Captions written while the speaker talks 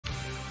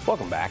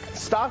Welcome back.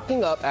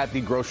 Stocking up at the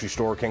grocery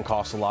store can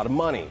cost a lot of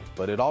money,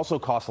 but it also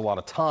costs a lot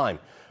of time.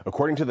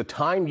 According to the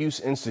Time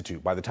Use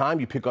Institute, by the time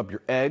you pick up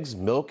your eggs,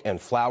 milk,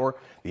 and flour,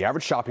 the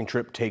average shopping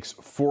trip takes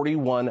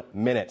 41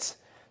 minutes.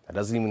 That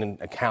doesn't even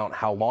account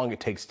how long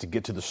it takes to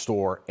get to the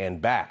store and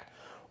back.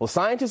 Well,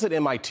 scientists at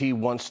MIT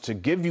wants to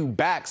give you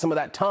back some of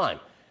that time,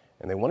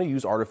 and they want to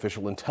use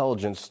artificial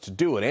intelligence to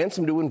do it and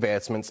some new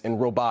advancements in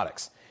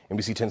robotics.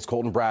 NBC 10's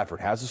Colton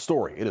Bradford has the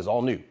story. It is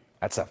all new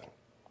at 7.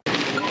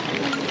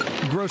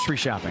 Grocery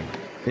shopping.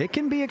 It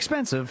can be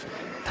expensive,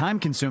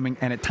 time-consuming,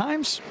 and at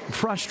times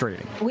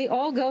frustrating. We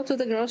all go to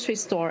the grocery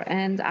store,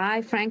 and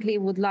I frankly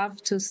would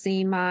love to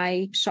see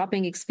my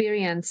shopping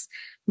experience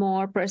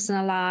more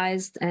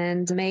personalized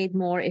and made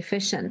more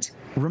efficient.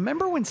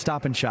 Remember when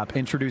Stop & Shop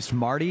introduced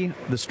Marty,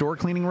 the store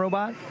cleaning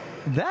robot?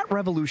 That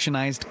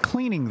revolutionized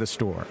cleaning the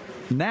store.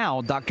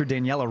 Now, Dr.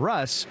 Daniela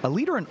Russ, a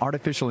leader in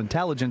artificial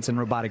intelligence and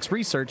robotics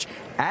research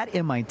at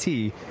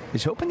MIT,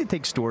 is hoping to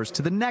take stores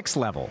to the next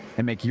level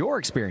and make your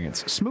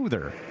experience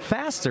smoother,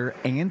 faster,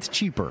 and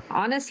cheaper.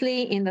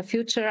 Honestly, in the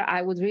future,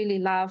 I would really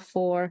love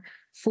for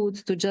food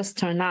to just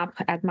turn up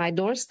at my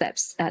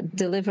doorsteps,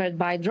 delivered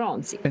by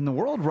drones. In the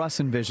world Russ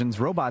envisions,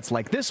 robots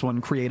like this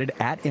one created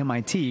at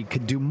MIT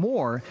could do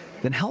more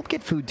than help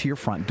get food to your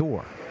front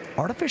door.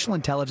 Artificial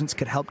intelligence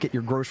could help get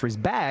your groceries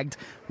bagged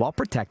while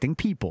protecting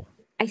people.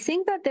 I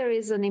think that there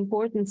is an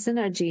important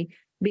synergy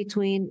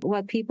between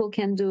what people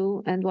can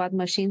do and what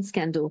machines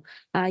can do.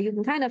 You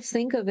can kind of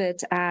think of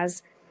it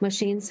as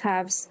machines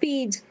have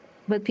speed,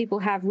 but people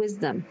have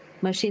wisdom.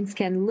 Machines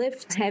can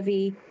lift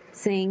heavy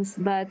things,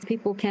 but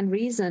people can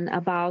reason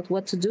about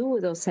what to do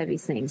with those heavy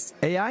things.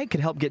 AI could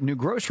help get new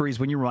groceries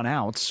when you run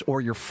out or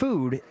your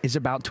food is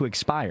about to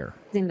expire.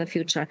 In the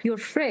future, your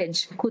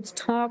fridge could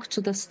talk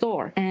to the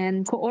store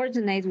and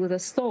coordinate with the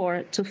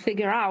store to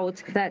figure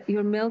out that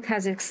your milk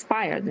has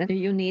expired and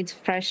you need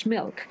fresh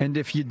milk. And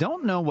if you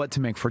don't know what to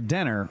make for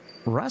dinner,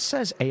 Russ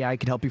says AI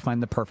could help you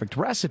find the perfect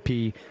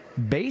recipe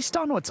based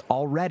on what's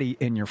already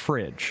in your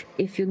fridge.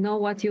 If you know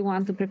what you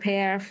want to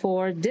prepare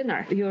for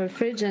dinner, your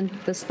fridge and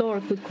the store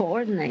could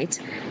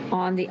coordinate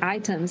on the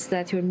items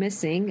that you're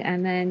missing,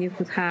 and then you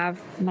could have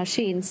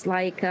machines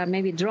like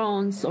maybe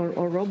drones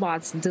or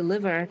robots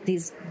deliver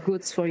these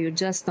goods for you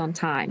just on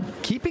time.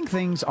 Keeping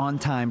things on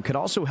time could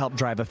also help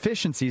drive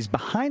efficiencies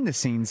behind the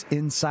scenes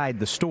inside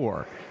the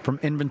store, from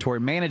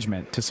inventory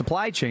management to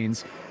supply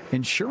chains,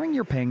 ensuring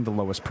you're paying the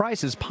lowest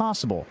prices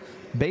possible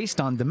based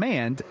on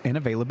demand and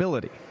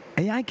availability.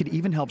 AI could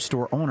even help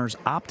store owners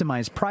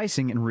optimize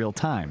pricing in real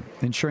time,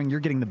 ensuring you're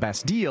getting the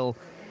best deal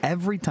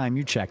every time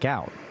you check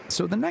out.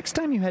 So the next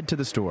time you head to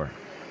the store,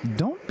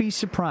 don't be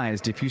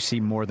surprised if you see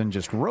more than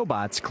just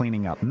robots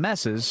cleaning up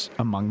messes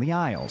among the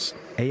aisles.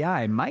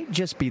 AI might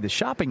just be the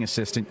shopping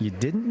assistant you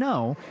didn't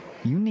know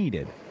you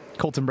needed.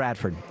 Colton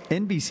Bradford,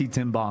 NBC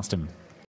 10 Boston.